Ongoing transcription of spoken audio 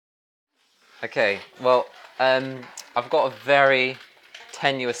Okay, well, I've got a very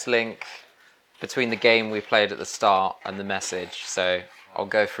tenuous link between the game we played at the start and the message, so I'll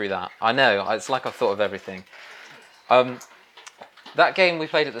go through that. I know, it's like I've thought of everything. That game we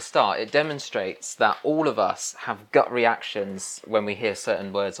played at the start, it demonstrates that all of us have gut reactions when we hear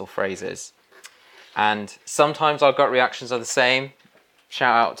certain words or phrases. And sometimes our gut reactions are the same.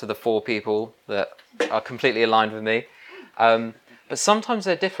 Shout out to the 4 people that are completely aligned with me. But sometimes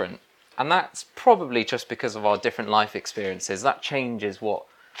they're different. And that's probably just because of our different life experiences. That changes what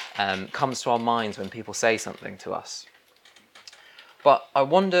comes to our minds when people say something to us. But I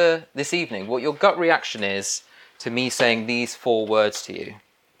wonder this evening what your gut reaction is to me saying these 4 words to you.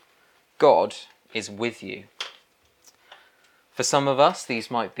 God is with you. For some of us,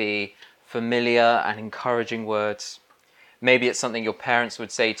 these might be familiar and encouraging words. Maybe it's something your parents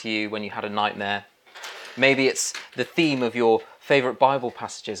would say to you when you had a nightmare. Maybe it's the theme of your favourite Bible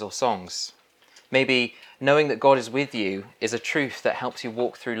passages or songs. Maybe knowing that God is with you is a truth that helps you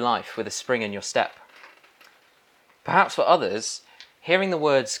walk through life with a spring in your step. Perhaps for others, hearing the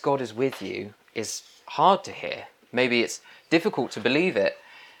words God is with you is hard to hear. Maybe it's difficult to believe it.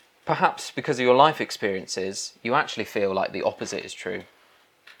 Perhaps because of your life experiences, you actually feel like the opposite is true.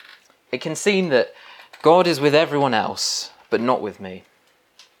 It can seem that God is with everyone else, but not with me.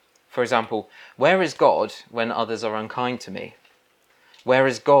 For example, where is God when others are unkind to me? Where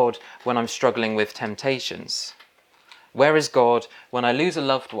is God when I'm struggling with temptations? Where is God when I lose a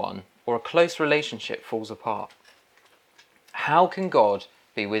loved one or a close relationship falls apart? How can God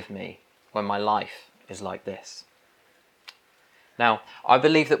be with me when my life is like this? Now, I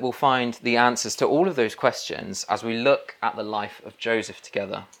believe that we'll find the answers to all of those questions as we look at the life of Joseph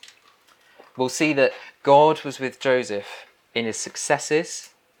together. We'll see that God was with Joseph in his successes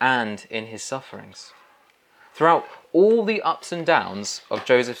and in his sufferings. Throughout all the ups and downs of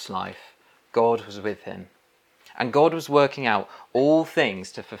Joseph's life, God was with him. And God was working out all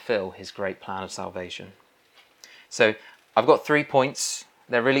things to fulfill his great plan of salvation. So I've got 3 points.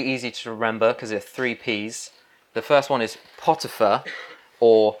 They're really easy to remember because they're 3 P's. The first one is Potiphar,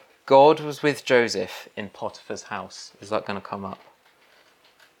 or God was with Joseph in Potiphar's house. Is that going to come up?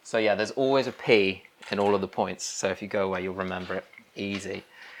 So yeah, there's always a P in all of the points. So if you go away, you'll remember it. Easy.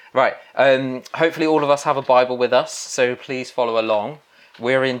 Right, hopefully all of us have a Bible with us, so please follow along.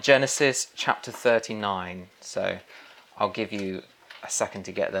 We're in Genesis chapter 39, so I'll give you a second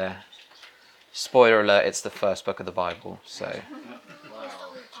to get there. Spoiler alert, it's the first book of the Bible, so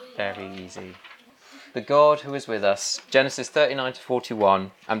very easy. The God who is with us, Genesis 39 to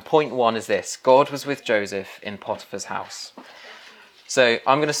 41, and point 1 is this: God was with Joseph in Potiphar's house. So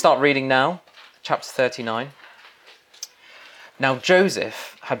I'm going to start reading now, chapter 39. Now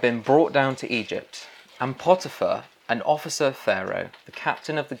Joseph had been brought down to Egypt, and Potiphar, an officer of Pharaoh, the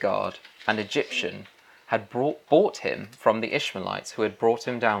captain of the guard, an Egyptian, had bought him from the Ishmaelites who had brought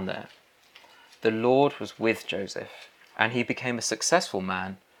him down there. The Lord was with Joseph, and he became a successful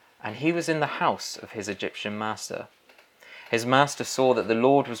man, and he was in the house of his Egyptian master. His master saw that the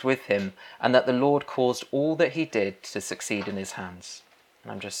Lord was with him, and that the Lord caused all that he did to succeed in his hands.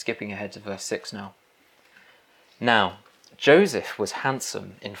 And I'm just skipping ahead to verse 6 now. Now, Joseph was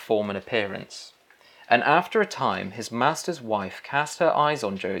handsome in form and appearance, and after a time his master's wife cast her eyes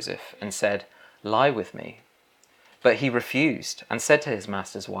on Joseph and said, "Lie with me." But he refused and said to his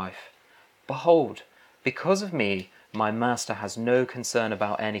master's wife, "Behold, because of me, my master has no concern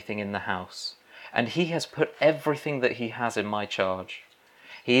about anything in the house, and he has put everything that he has in my charge.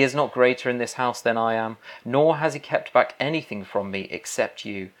 He is not greater in this house than I am, nor has he kept back anything from me except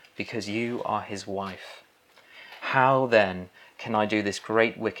you, because you are his wife. How then can I do this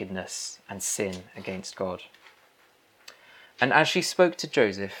great wickedness and sin against God?" And as she spoke to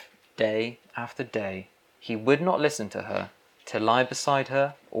Joseph day after day, he would not listen to her, to lie beside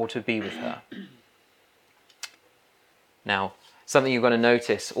her or to be with her. Now, something you're going to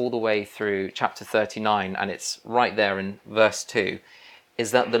notice all the way through chapter 39, and it's right there in verse 2, is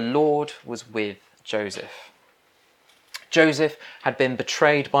that the Lord was with Joseph. Joseph had been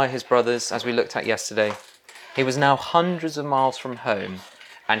betrayed by his brothers, as we looked at yesterday. He was now hundreds of miles from home,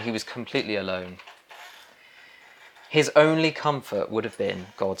 and he was completely alone. His only comfort would have been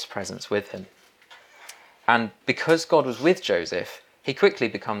God's presence with him. And because God was with Joseph, he quickly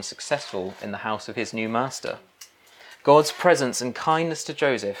becomes successful in the house of his new master. God's presence and kindness to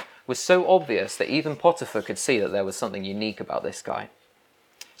Joseph was so obvious that even Potiphar could see that there was something unique about this guy.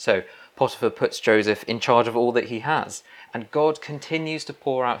 So Potiphar puts Joseph in charge of all that he has, and God continues to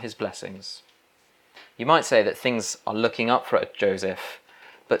pour out his blessings. You might say that things are looking up for Joseph,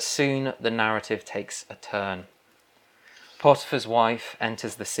 but soon the narrative takes a turn. Potiphar's wife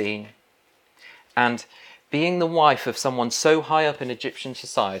enters the scene. And being the wife of someone so high up in Egyptian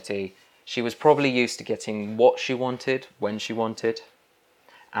society, she was probably used to getting what she wanted when she wanted.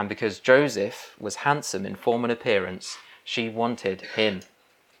 And because Joseph was handsome in form and appearance, she wanted him.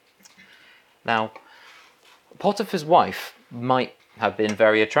 Now, Potiphar's wife might have been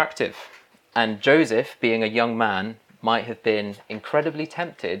very attractive, and Joseph, being a young man, might have been incredibly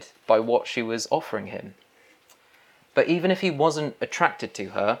tempted by what she was offering him. But even if he wasn't attracted to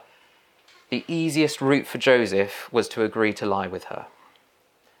her, the easiest route for Joseph was to agree to lie with her.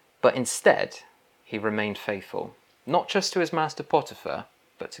 But instead, he remained faithful, not just to his master Potiphar,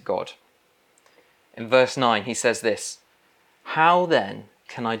 but to God. In verse 9, he says this, "How then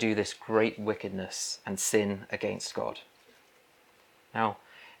can I do this great wickedness and sin against God?" Now,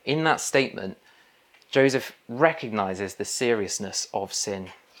 in that statement, Joseph recognizes the seriousness of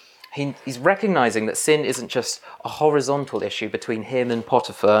sin. He's recognizing that sin isn't just a horizontal issue between him and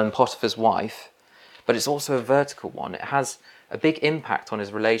Potiphar and Potiphar's wife, but it's also a vertical one. It has a big impact on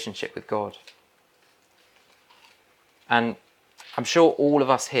his relationship with God. And I'm sure all of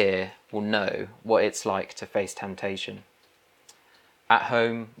us here will know what it's like to face temptation. At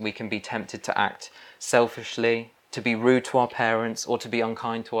home, we can be tempted to act selfishly, to be rude to our parents, or to be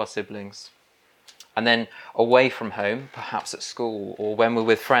unkind to our siblings. And then away from home, perhaps at school or when we're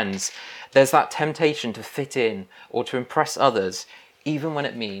with friends, there's that temptation to fit in or to impress others, even when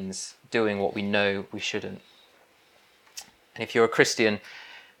it means doing what we know we shouldn't. And if you're a Christian,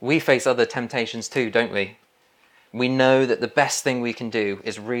 we face other temptations too, don't we? We know that the best thing we can do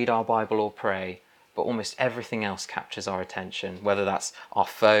is read our Bible or pray, but almost everything else captures our attention, whether that's our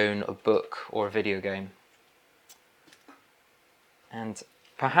phone, a book, or a video game. And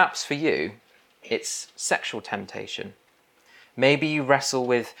perhaps for you, it's sexual temptation. Maybe you wrestle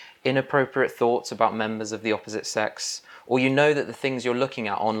with inappropriate thoughts about members of the opposite sex, or you know that the things you're looking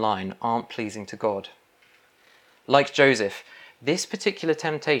at online aren't pleasing to God. Like Joseph, this particular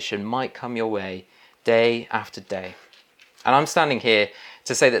temptation might come your way day after day. And I'm standing here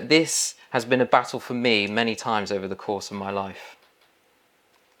to say that this has been a battle for me many times over the course of my life.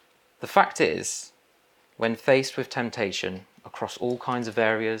 The fact is, when faced with temptation across all kinds of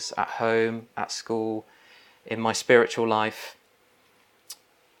areas, at home, at school, in my spiritual life,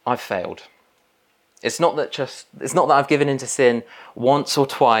 I've failed. It's not that I've given into sin once or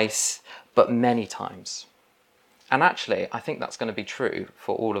twice, but many times. And actually, I think that's going to be true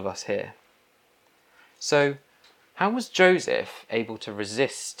for all of us here. So, how was Joseph able to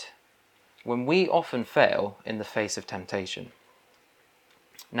resist when we often fail in the face of temptation?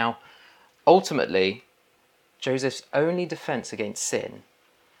 Now, ultimately, Joseph's only defense against sin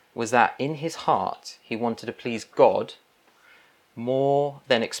was that in his heart he wanted to please God more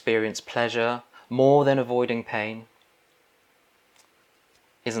than experience pleasure, more than avoiding pain.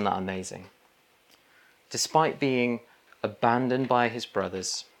 Isn't that amazing? Despite being abandoned by his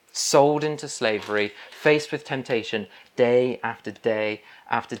brothers, sold into slavery, faced with temptation day after day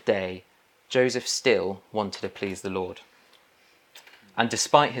after day, Joseph still wanted to please the Lord. And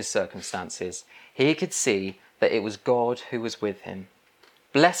despite his circumstances, he could see that it was God who was with him,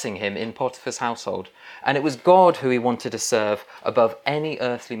 blessing him in Potiphar's household. And it was God who he wanted to serve above any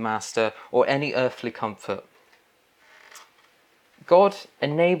earthly master or any earthly comfort. God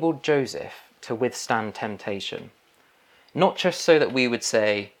enabled Joseph to withstand temptation, not just so that we would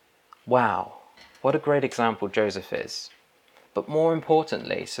say, "Wow, what a great example Joseph is," but more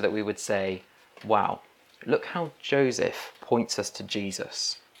importantly, so that we would say, "Wow, look how Joseph points us to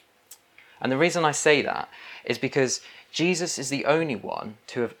Jesus." And the reason I say that is because Jesus is the only one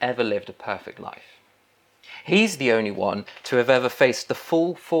to have ever lived a perfect life. He's the only one to have ever faced the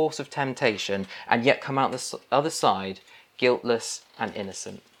full force of temptation and yet come out the other side guiltless and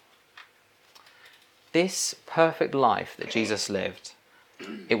innocent. This perfect life that Jesus lived,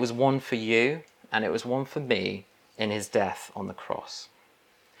 it was one for you and it was one for me in his death on the cross.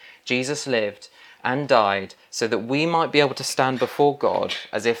 Jesus lived and died so that we might be able to stand before God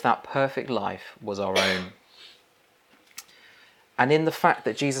as if that perfect life was our own. And in the fact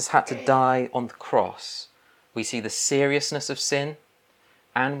that Jesus had to die on the cross, we see the seriousness of sin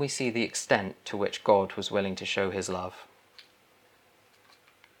and we see the extent to which God was willing to show his love.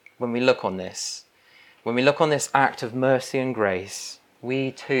 When we look on this act of mercy and grace,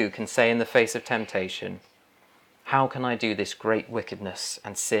 we too can say in the face of temptation, "How can I do this great wickedness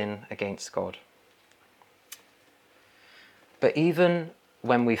and sin against God?" But even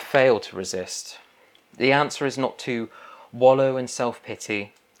when we fail to resist, the answer is not to wallow in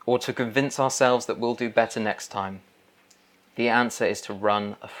self-pity or to convince ourselves that we'll do better next time. The answer is to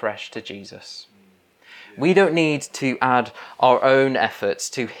run afresh to Jesus. We don't need to add our own efforts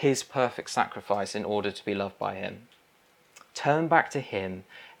to his perfect sacrifice in order to be loved by him. Turn back to him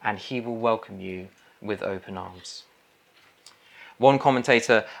and he will welcome you with open arms. One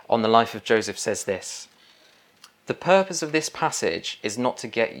commentator on the life of Joseph says this: "The purpose of this passage is not to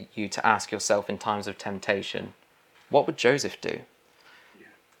get you to ask yourself in times of temptation, what would Joseph do?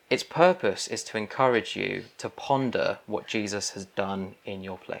 Its purpose is to encourage you to ponder what Jesus has done in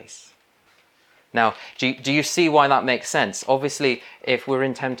your place." Now, do you see why that makes sense? Obviously, if we're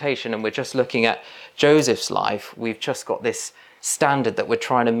in temptation and we're just looking at Joseph's life, we've just got this standard that we're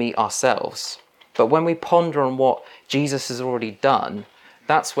trying to meet ourselves. But when we ponder on what Jesus has already done,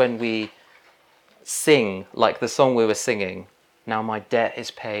 that's when we sing like the song we were singing. Now my debt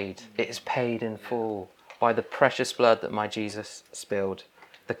is paid. It is paid in full by the precious blood that my Jesus spilled.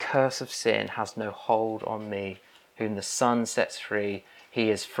 The curse of sin has no hold on me. Whom the Son sets free,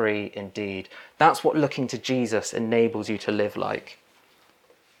 he is free indeed. That's what looking to Jesus enables you to live like.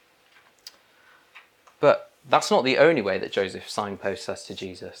 But that's not the only way that Joseph signposts us to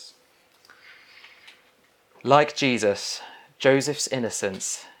Jesus. Like Jesus, Joseph's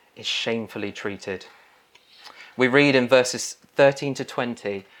innocence is shamefully treated. We read in verses 13 to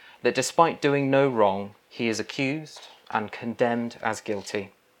 20 that despite doing no wrong, he is accused and condemned as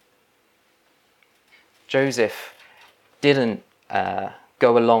guilty. Joseph didn't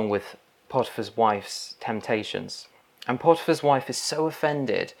go along with Potiphar's wife's temptations. And Potiphar's wife is so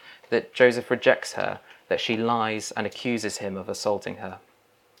offended that Joseph rejects her that she lies and accuses him of assaulting her.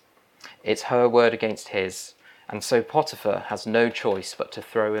 It's her word against his, and so Potiphar has no choice but to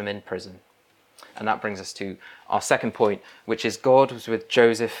throw him in prison. And that brings us to our second point, which is God was with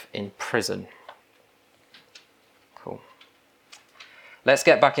Joseph in prison. Cool. Let's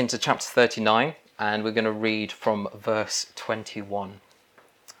get back into chapter 39, and we're going to read from verse 21.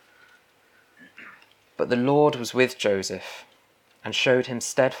 But the Lord was with Joseph and showed him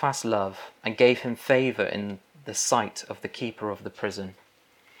steadfast love and gave him favour in the sight of the keeper of the prison.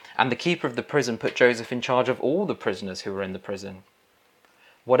 And the keeper of the prison put Joseph in charge of all the prisoners who were in the prison.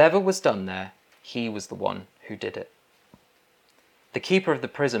 Whatever was done there, he was the one who did it. The keeper of the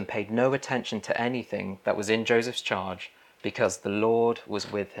prison paid no attention to anything that was in Joseph's charge, because the Lord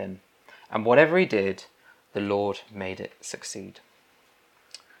was with him. And whatever he did, the Lord made it succeed.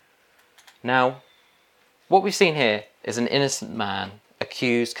 Now, what we've seen here is an innocent man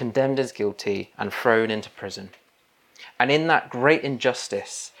accused, condemned as guilty, and thrown into prison. And in that great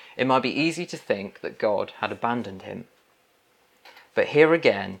injustice, it might be easy to think that God had abandoned him. But here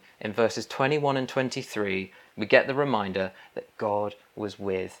again, in verses 21 and 23, we get the reminder that God was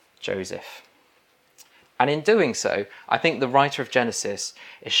with Joseph. And in doing so, I think the writer of Genesis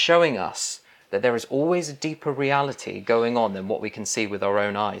is showing us that there is always a deeper reality going on than what we can see with our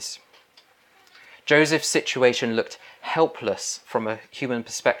own eyes. Joseph's situation looked helpless from a human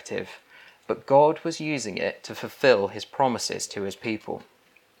perspective, but God was using it to fulfill his promises to his people.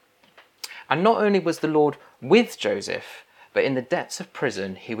 And not only was the Lord with Joseph, but in the depths of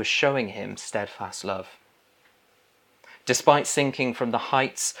prison, he was showing him steadfast love. Despite sinking from the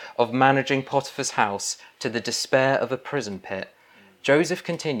heights of managing Potiphar's house to the despair of a prison pit, Joseph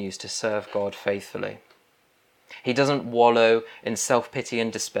continues to serve God faithfully. He doesn't wallow in self-pity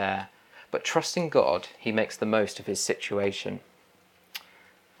and despair, but trusting God, he makes the most of his situation.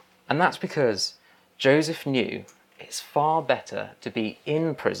 And that's because Joseph knew it's far better to be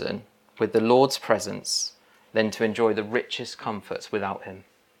in prison with the Lord's presence than to enjoy the richest comforts without him.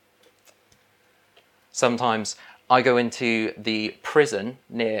 Sometimes I go into the prison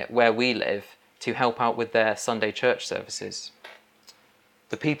near where we live to help out with their Sunday church services.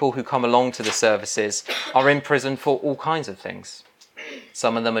 The people who come along to the services are in prison for all kinds of things.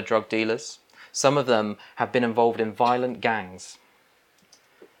 Some of them are drug dealers. Some of them have been involved in violent gangs.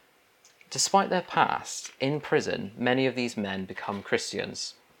 Despite their past, in prison, many of these men become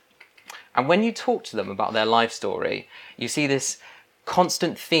Christians. And when you talk to them about their life story, you see this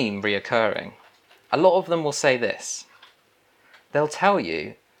constant theme reoccurring. A lot of them will say this. They'll tell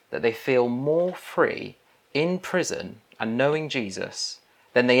you that they feel more free in prison and knowing Jesus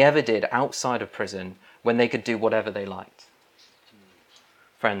than they ever did outside of prison when they could do whatever they liked.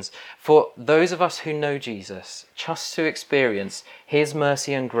 Friends, for those of us who know Jesus, just to experience his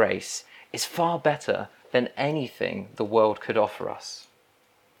mercy and grace is far better than anything the world could offer us.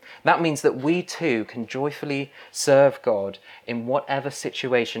 That means that we too can joyfully serve God in whatever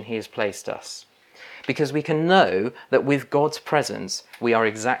situation he has placed us, because we can know that with God's presence, we are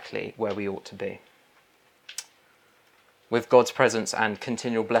exactly where we ought to be. With God's presence and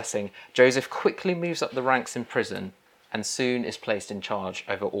continual blessing, Joseph quickly moves up the ranks in prison and soon is placed in charge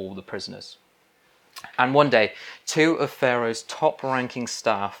over all the prisoners. And one day, two of Pharaoh's top-ranking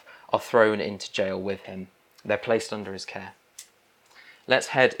staff are thrown into jail with him. They're placed under his care. Let's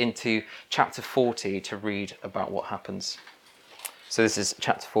head into chapter 40 to read about what happens. So this is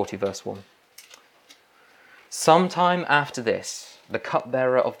chapter 40, verse 1. Sometime after this, the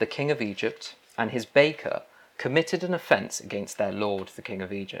cupbearer of the king of Egypt and his baker committed an offence against their lord, the king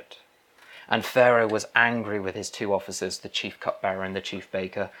of Egypt. And Pharaoh was angry with his two officers, the chief cupbearer and the chief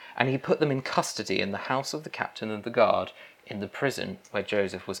baker, and he put them in custody in the house of the captain of the guard in the prison where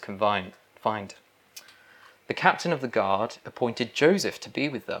Joseph was confined. The captain of the guard appointed Joseph to be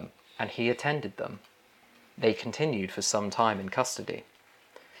with them, and he attended them. They continued for some time in custody.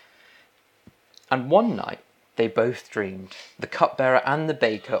 And one night they both dreamed, the cupbearer and the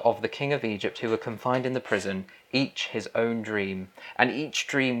baker of the king of Egypt who were confined in the prison, each his own dream, and each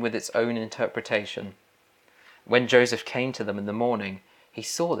dream with its own interpretation. When Joseph came to them in the morning, he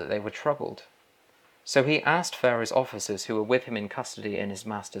saw that they were troubled. So he asked Pharaoh's officers who were with him in custody in his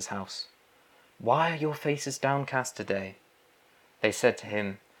master's house, "Why are your faces downcast today?" They said to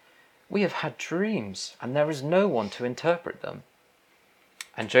him, "We have had dreams, and there is no one to interpret them."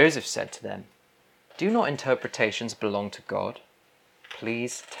 And Joseph said to them, "Do not interpretations belong to God?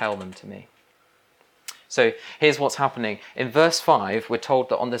 Please tell them to me." So here's what's happening. In verse 5, we're told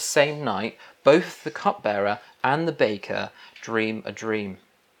that on the same night, both the cupbearer and the baker dream a dream.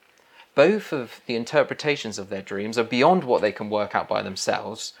 Both of the interpretations of their dreams are beyond what they can work out by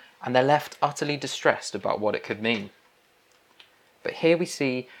themselves, and they're left utterly distressed about what it could mean. But here we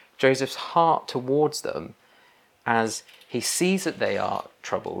see Joseph's heart towards them as he sees that they are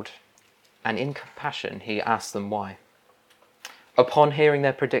troubled, and in compassion he asks them why. Upon hearing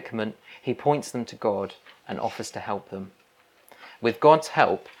their predicament, he points them to God and offers to help them. With God's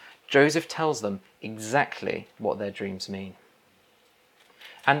help, Joseph tells them exactly what their dreams mean.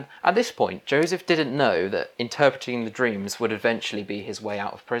 And at this point, Joseph didn't know that interpreting the dreams would eventually be his way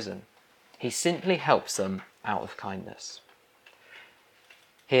out of prison. He simply helps them out of kindness.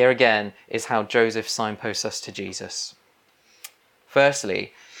 Here again is how Joseph signposts us to Jesus.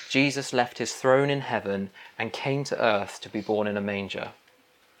 Firstly, Jesus left his throne in heaven and came to earth to be born in a manger.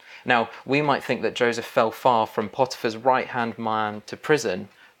 Now, we might think that Joseph fell far from Potiphar's right-hand man to prison,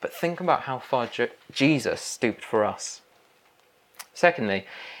 but think about how far Jesus stooped for us. Secondly,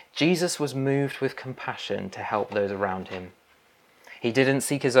 Jesus was moved with compassion to help those around him. He didn't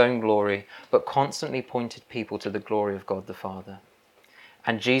seek his own glory, but constantly pointed people to the glory of God the Father.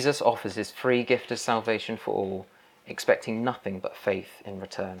 And Jesus offers his free gift of salvation for all, expecting nothing but faith in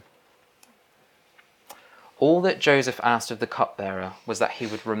return. All that Joseph asked of the cupbearer was that he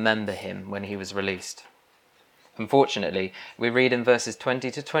would remember him when he was released. Unfortunately, we read in verses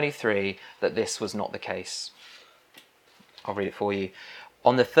 20 to 23 that this was not the case. I'll read it for you.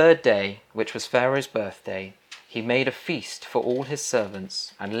 On the third day, which was Pharaoh's birthday, he made a feast for all his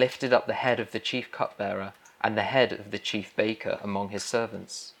servants and lifted up the head of the chief cupbearer and the head of the chief baker among his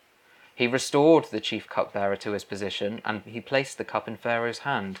servants. He restored the chief cupbearer to his position and he placed the cup in Pharaoh's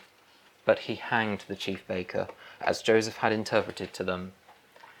hand. But he hanged the chief baker, as Joseph had interpreted to them.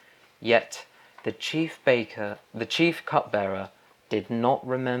 Yet the chief cupbearer did not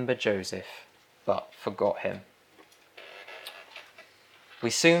remember Joseph, but forgot him. We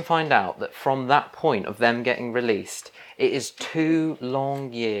soon find out that from that point of them getting released, it is 2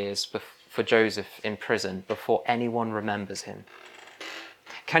 long years for Joseph in prison before anyone remembers him.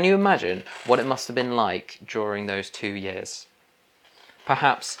 Can you imagine what it must have been like during those 2 years?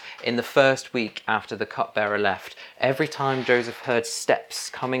 Perhaps in the first week after the cupbearer left, every time Joseph heard steps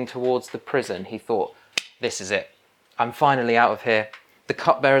coming towards the prison, he thought, "This is it. I'm finally out of here. The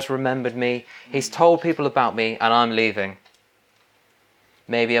cupbearer's remembered me. He's told people about me and I'm leaving."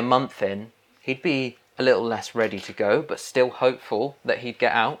 Maybe a month in, he'd be a little less ready to go, but still hopeful that he'd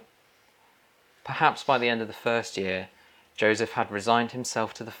get out. Perhaps by the end of the first year, Joseph had resigned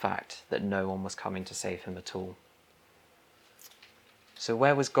himself to the fact that no one was coming to save him at all. So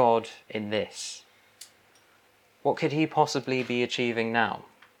where was God in this? What could he possibly be achieving now?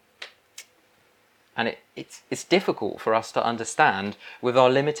 And it's difficult for us to understand with our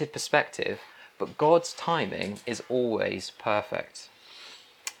limited perspective, but God's timing is always perfect.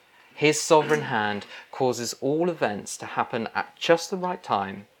 His sovereign hand causes all events to happen at just the right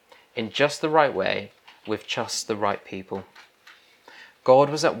time, in just the right way, with just the right people. God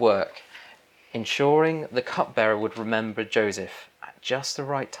was at work, ensuring the cupbearer would remember Joseph at just the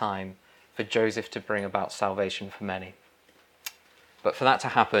right time for Joseph to bring about salvation for many. But for that to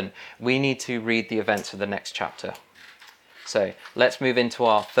happen, we need to read the events of the next chapter. So let's move into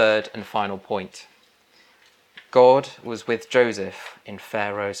our third and final point. God was with Joseph in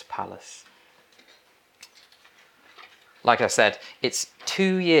Pharaoh's palace. Like I said, it's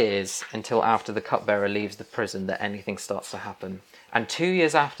 2 years until after the cupbearer leaves the prison that anything starts to happen. And 2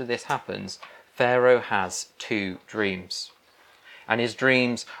 years after this happens, Pharaoh has 2 dreams. And his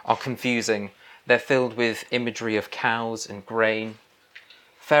dreams are confusing. They're filled with imagery of cows and grain.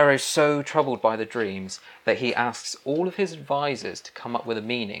 Pharaoh's so troubled by the dreams that he asks all of his advisors to come up with a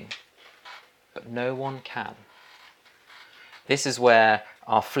meaning, but no one can. This is where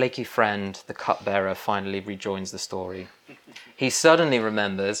our flaky friend, the cupbearer, finally rejoins the story. He suddenly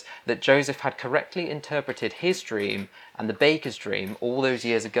remembers that Joseph had correctly interpreted his dream and the baker's dream all those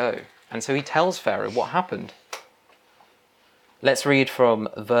years ago, and so he tells Pharaoh what happened. Let's read from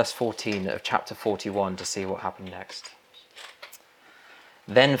verse 14 of chapter 41 to see what happened next.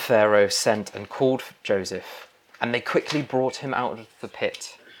 Then Pharaoh sent and called Joseph, and they quickly brought him out of the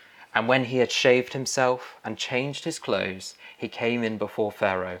pit. And when he had shaved himself and changed his clothes, he came in before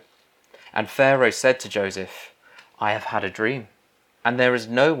Pharaoh. And Pharaoh said to Joseph, I have had a dream, and there is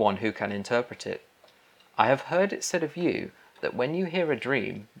no one who can interpret it. I have heard it said of you that when you hear a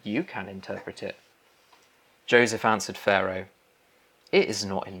dream, you can interpret it. Joseph answered Pharaoh, It is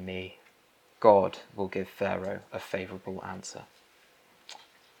not in me. God will give Pharaoh a favourable answer.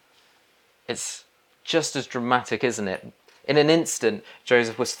 It's just as dramatic, isn't it? In an instant,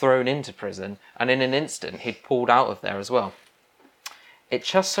 Joseph was thrown into prison, and in an instant, he'd pulled out of there as well. It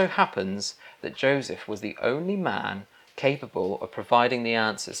just so happens that Joseph was the only man capable of providing the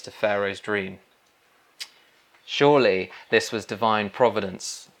answers to Pharaoh's dream. Surely this was divine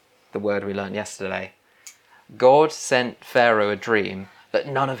providence, the word we learnt yesterday. God sent Pharaoh a dream that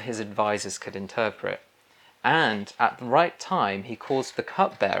none of his advisors could interpret. And at the right time, he caused the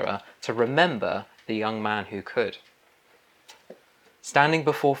cupbearer to remember the young man who could. Standing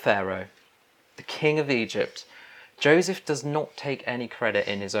before Pharaoh, the king of Egypt, Joseph does not take any credit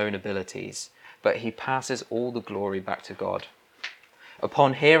in his own abilities, but he passes all the glory back to God.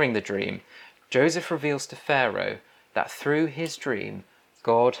 Upon hearing the dream, Joseph reveals to Pharaoh that through his dream,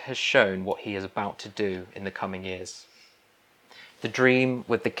 God has shown what he is about to do in the coming years. The dream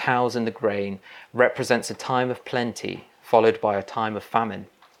with the cows and the grain represents a time of plenty, followed by a time of famine.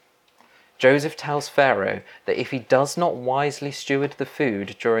 Joseph tells Pharaoh that if he does not wisely steward the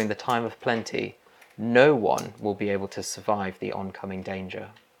food during the time of plenty, no one will be able to survive the oncoming danger.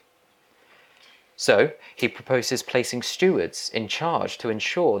 So he proposes placing stewards in charge to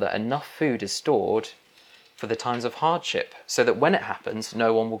ensure that enough food is stored for the times of hardship, so that when it happens,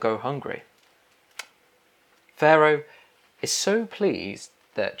 no one will go hungry. Pharaoh is so pleased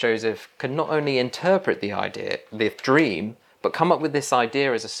that Joseph can not only interpret the dream, but come up with this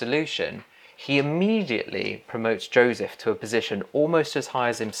idea as a solution. He immediately promotes Joseph to a position almost as high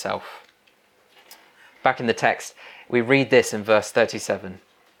as himself. Back in the text, we read this in verse 37.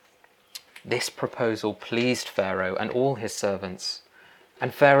 This proposal pleased Pharaoh and all his servants.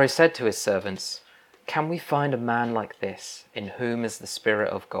 And Pharaoh said to his servants, Can we find a man like this, in whom is the Spirit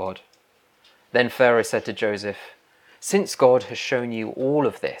of God? Then Pharaoh said to Joseph, Since God has shown you all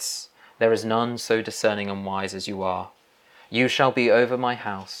of this, there is none so discerning and wise as you are. You shall be over my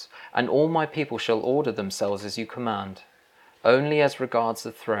house, and all my people shall order themselves as you command. Only as regards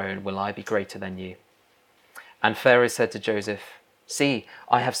the throne will I be greater than you. And Pharaoh said to Joseph, See,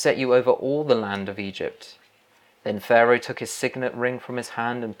 I have set you over all the land of Egypt. Then Pharaoh took his signet ring from his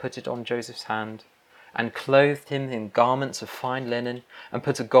hand and put it on Joseph's hand, and clothed him in garments of fine linen, and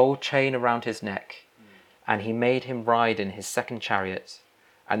put a gold chain around his neck. And he made him ride in his second chariot.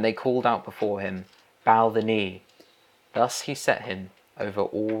 And they called out before him, Bow the knee. Thus he set him over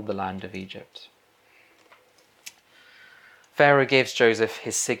all the land of Egypt. Pharaoh gives Joseph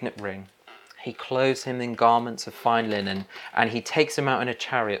his signet ring. He clothes him in garments of fine linen, and he takes him out in a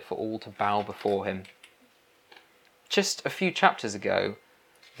chariot for all to bow before him. Just a few chapters ago,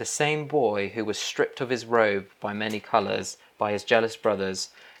 the same boy who was stripped of his robe by many colours by his jealous brothers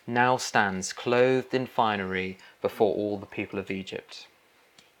now stands clothed in finery before all the people of Egypt.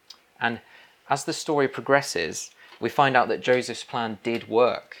 And as the story progresses, we find out that Joseph's plan did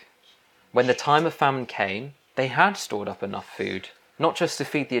work. When the time of famine came, they had stored up enough food, not just to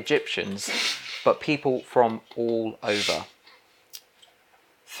feed the Egyptians, but people from all over.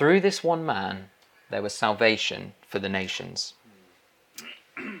 Through this one man, there was salvation for the nations.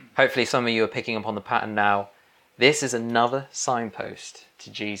 Hopefully some of you are picking up on the pattern now. This is another signpost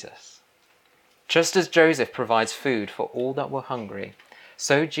to Jesus. Just as Joseph provides food for all that were hungry,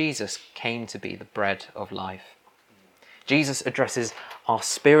 so Jesus came to be the bread of life. Jesus addresses our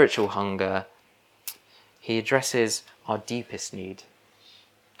spiritual hunger. He addresses our deepest need.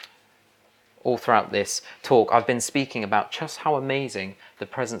 All throughout this talk, I've been speaking about just how amazing the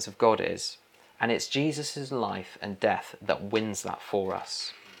presence of God is. And it's Jesus' life and death that wins that for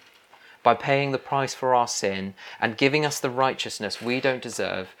us. By paying the price for our sin and giving us the righteousness we don't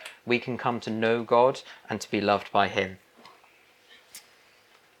deserve, we can come to know God and to be loved by him.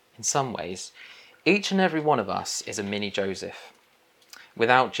 In some ways, each and every one of us is a mini Joseph.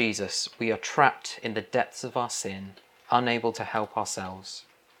 Without Jesus, we are trapped in the depths of our sin, unable to help ourselves.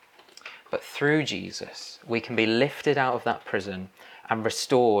 But through Jesus, we can be lifted out of that prison and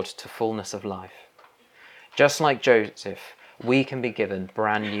restored to fullness of life. Just like Joseph, we can be given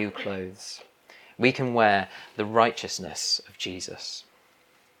brand new clothes. We can wear the righteousness of Jesus.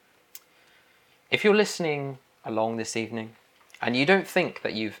 If you're listening along this evening and you don't think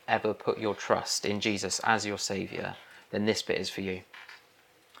that you've ever put your trust in Jesus as your Saviour, then this bit is for you.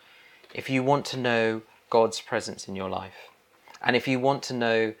 If you want to know God's presence in your life, and if you want to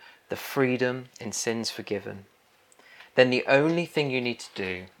know the freedom in sins forgiven, then the only thing you need to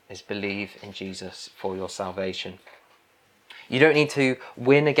do is believe in Jesus for your salvation. You don't need to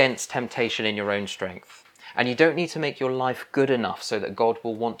win against temptation in your own strength, and you don't need to make your life good enough so that God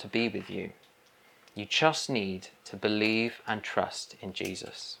will want to be with you. You just need to believe and trust in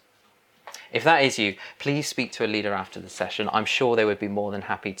Jesus. If that is you, please speak to a leader after the session. I'm sure they would be more than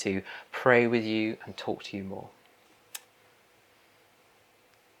happy to pray with you and talk to you more.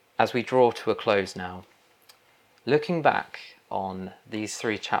 As we draw to a close now, looking back on these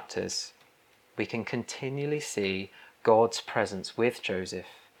 3 chapters, we can continually see God's presence with Joseph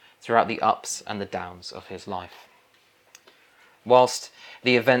throughout the ups and the downs of his life. Whilst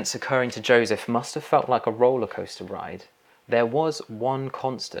the events occurring to Joseph must have felt like a roller coaster ride, there was one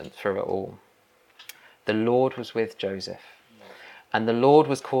constant through it all. The Lord was with Joseph, and the Lord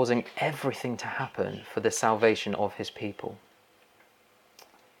was causing everything to happen for the salvation of his people.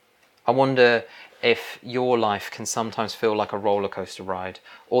 I wonder if your life can sometimes feel like a roller coaster ride,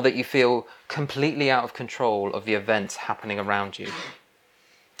 or that you feel completely out of control of the events happening around you.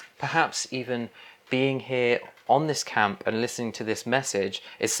 Perhaps even being here on this camp and listening to this message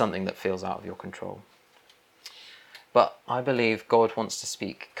is something that feels out of your control. But I believe God wants to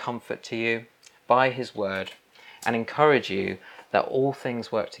speak comfort to you by his word and encourage you that all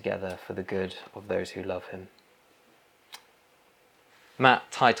things work together for the good of those who love him. Matt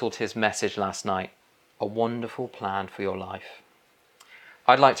titled his message last night, "A Wonderful Plan for Your Life."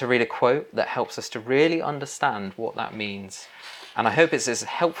 I'd like to read a quote that helps us to really understand what that means, and I hope it's as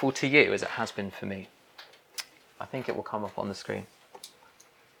helpful to you as it has been for me. I think it will come up on the screen.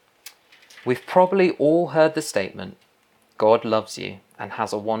 We've probably all heard the statement, God loves you and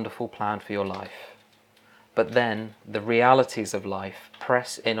has a wonderful plan for your life. But then the realities of life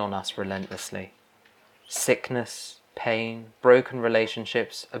press in on us relentlessly. Sickness, pain, broken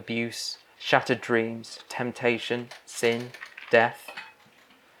relationships, abuse, shattered dreams, temptation, sin, death.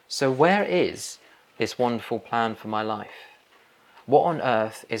 So where is this wonderful plan for my life? What on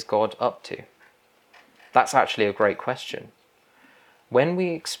earth is God up to? That's actually a great question. When we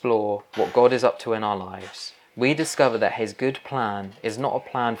explore what God is up to in our lives, we discover that his good plan is not a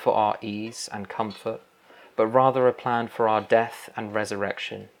plan for our ease and comfort, but rather a plan for our death and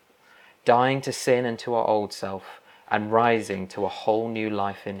resurrection, dying to sin and to our old self, and rising to a whole new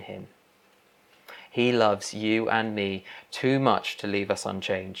life in him. He loves you and me too much to leave us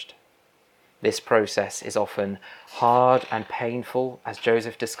unchanged. This process is often hard and painful, as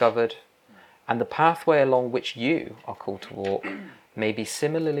Joseph discovered, and the pathway along which you are called to walk may be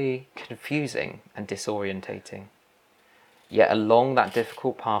similarly confusing and disorientating. Yet along that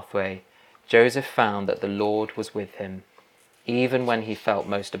difficult pathway, Joseph found that the Lord was with him, even when he felt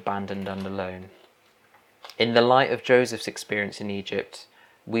most abandoned and alone. In the light of Joseph's experience in Egypt,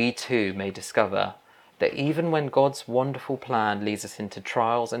 we too may discover that even when God's wonderful plan leads us into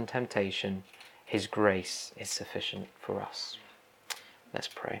trials and temptation, his grace is sufficient for us. Let's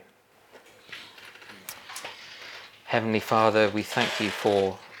pray. Heavenly Father, we thank you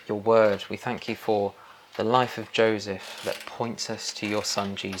for your word. We thank you for the life of Joseph that points us to your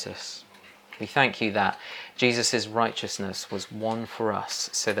son Jesus. We thank you that Jesus' righteousness was won for us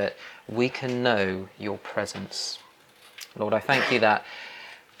so that we can know your presence. Lord, I thank you that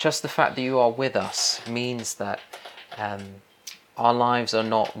just the fact that you are with us means that our lives are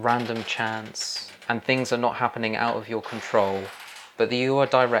not random chance and things are not happening out of your control, but that you are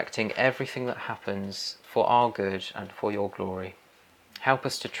directing everything that happens for our good and for your glory. Help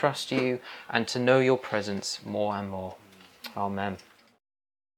us to trust you and to know your presence more and more. Amen.